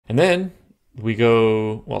And then we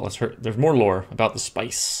go. Well, there's more lore about the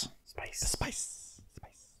spice. Spice.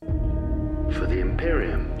 For the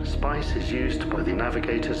Imperium, spice is used by the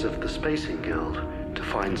navigators of the Spacing Guild to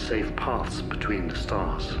find safe paths between the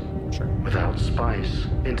stars. Sure. Without spice,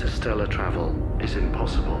 interstellar travel is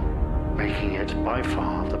impossible, making it by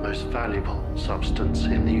far the most valuable substance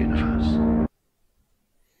in the universe.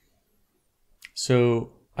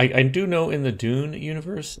 So I do know in the Dune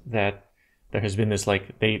universe that there has been this,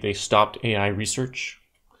 like, they stopped AI research.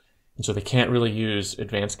 And so they can't really use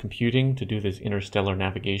advanced computing to do this interstellar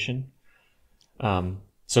navigation.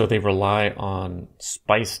 So they rely on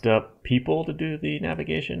spiced up people to do the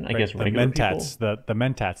navigation. I guess regular mentats, people. the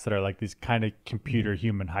mentats that are like these kind of computer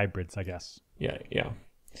human hybrids, I guess. Yeah.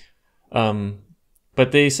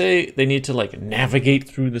 But they say they need to, like, navigate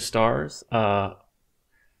through the stars.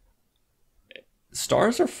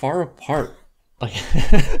 Stars are far apart. Like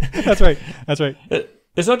That's right.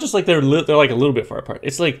 It's not just like they're like a little bit far apart.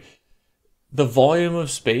 It's like the volume of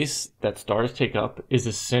space that stars take up is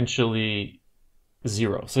essentially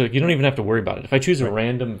zero. So you don't even have to worry about it. If I choose a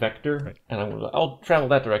random vector and I'll travel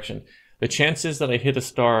that direction, the chances that I hit a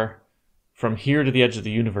star from here to the edge of the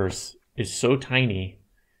universe is so tiny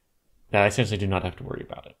that I essentially do not have to worry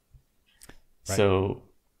about it. Right. So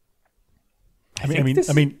I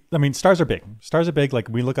mean, stars are big. Stars are big. Like,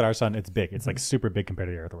 we look at our sun, it's big. It's like super big compared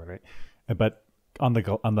to the Earth, right? But on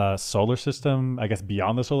the solar system, I guess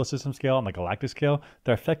beyond the solar system scale, on the galactic scale,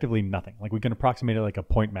 they're effectively nothing. Like, we can approximate it like a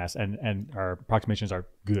point mass, and our approximations are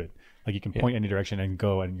good. Like, you can point any direction and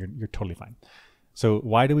go, and you're totally fine. So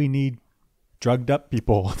why do we need drugged up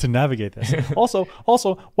people to navigate this?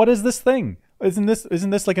 also, what is this thing? Isn't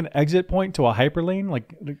this like an exit point to a hyperlane?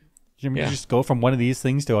 Like, you just go from one of these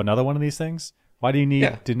things to another one of these things? Why do you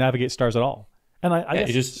need to navigate stars at all? And I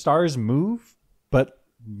guess stars move, but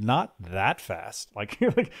not that fast. Like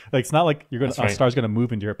it's not like a star's going to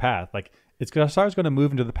move into your path. Like, a star's going to move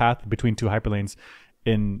into the path between two hyperlanes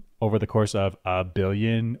in over the course of a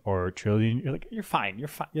billion or a trillion. You're fine.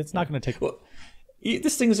 It's not going to take. Well,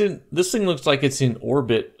 this thing looks like it's in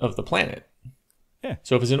orbit of the planet. Yeah.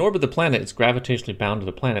 So if it's in orbit of the planet, it's gravitationally bound to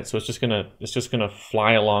the planet. So it's just gonna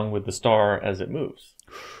fly along with the star as it moves.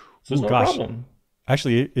 So there's no problem.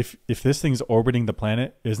 Actually, if this thing's orbiting the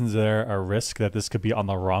planet, isn't there a risk that this could be on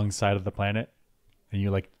the wrong side of the planet, and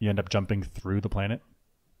you end up jumping through the planet?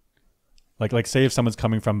 Like say if someone's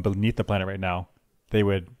coming from beneath the planet right now, they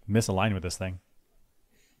would misalign with this thing.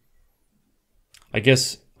 I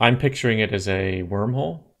guess I'm picturing it as a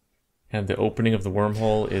wormhole, and the opening of the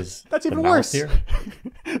wormhole is that's even worse. Here.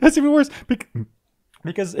 That's even worse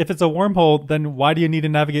because if it's a wormhole, then why do you need to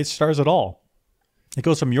navigate stars at all? It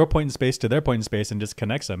goes from your point in space to their point in space and just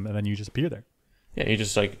connects them, and then you just appear there. Yeah, you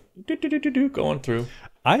just like going through.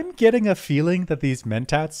 I'm getting a feeling that these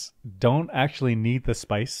mentats don't actually need the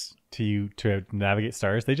spice to navigate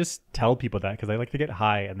stars. They just tell people that because they like to get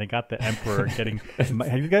high, and they got the Emperor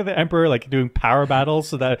like doing power battles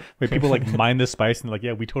so that when people like mine the spice and they're like,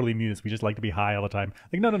 yeah, we totally need this. We just like to be high all the time.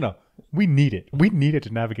 Like, no. We need it. We need it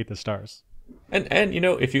to navigate the stars. And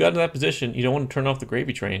if you got in that position, you don't want to turn off the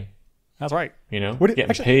gravy train. That's right. Getting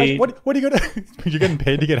paid. What are you gonna? You're getting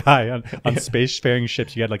paid to get high on spacefaring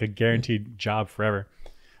ships. You got like a guaranteed job forever.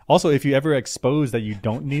 Also, if you ever expose that you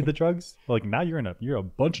don't need the drugs, like now you're a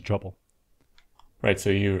bunch of trouble. Right.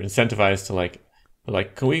 So you're incentivized to like,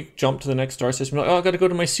 can we jump to the next star system? Like, oh, I got to go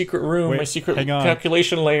to my secret room, my secret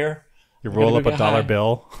calculation layer. You roll up a dollar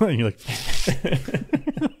bill, and you're like,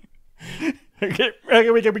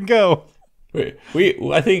 okay, we can go.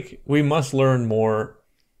 I think we must learn more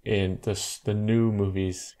in the new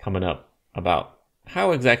movies coming up about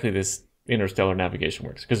how exactly this interstellar navigation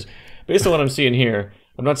works. Because based on what I'm seeing here,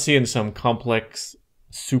 I'm not seeing some complex,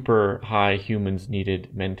 super high humans needed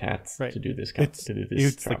mentats to do this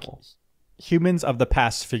travel. Like humans of the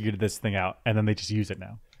past figured this thing out, and then they just use it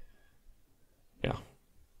now. Yeah.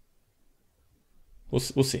 We'll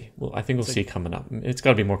see. Well, I think we'll see coming up. It's got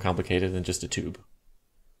to be more complicated than just a tube.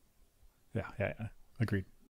 Yeah. Agreed.